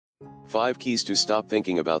5 Keys to Stop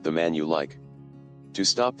Thinking About the Man You Like. To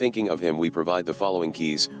stop thinking of him, we provide the following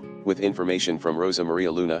keys, with information from Rosa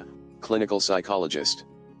María Luna, clinical psychologist.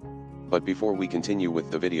 But before we continue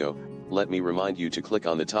with the video, let me remind you to click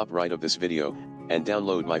on the top right of this video, and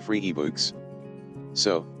download my free ebooks.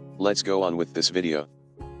 So, let's go on with this video.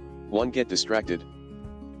 1. Get distracted.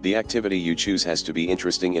 The activity you choose has to be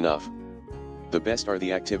interesting enough. The best are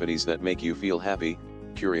the activities that make you feel happy,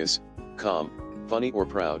 curious, calm, funny or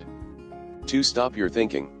proud. 2. Stop your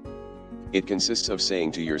thinking. It consists of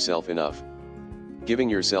saying to yourself enough. Giving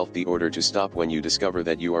yourself the order to stop when you discover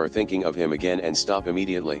that you are thinking of him again, and stop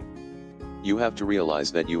immediately. You have to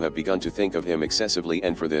realize that you have begun to think of him excessively,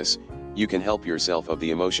 and for this, you can help yourself of the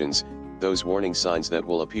emotions, those warning signs that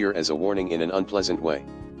will appear as a warning in an unpleasant way.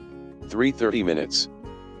 3. 30 minutes.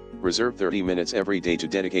 Reserve 30 minutes every day to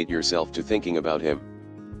dedicate yourself to thinking about him.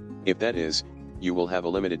 If that is, you will have a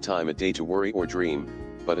limited time a day to worry or dream,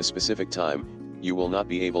 but a specific time, you will not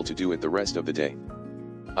be able to do it the rest of the day.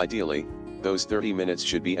 Ideally, those 30 minutes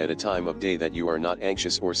should be at a time of day that you are not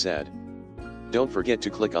anxious or sad. Don't forget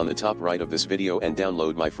to click on the top right of this video and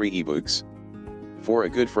download my free ebooks. 4. A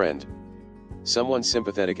good friend. Someone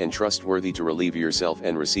sympathetic and trustworthy to relieve yourself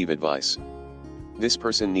and receive advice. This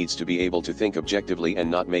person needs to be able to think objectively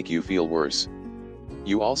and not make you feel worse.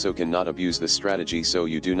 You also cannot abuse this strategy so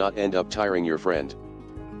you do not end up tiring your friend.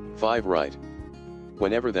 5. Write.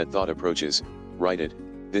 Whenever that thought approaches, write it.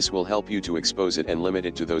 This will help you to expose it and limit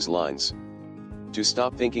it to those lines. To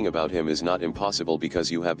stop thinking about him is not impossible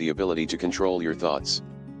because you have the ability to control your thoughts.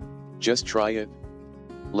 Just try it.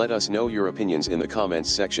 Let us know your opinions in the comments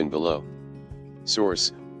section below.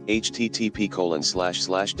 Source: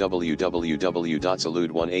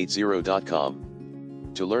 http://www.salud180.com.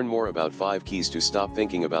 To learn more about 5 keys to stop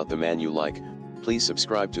thinking about the man you like, please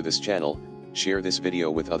subscribe to this channel, share this video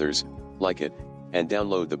with others, like it, and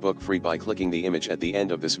download the book free by clicking the image at the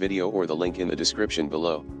end of this video or the link in the description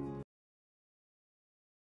below.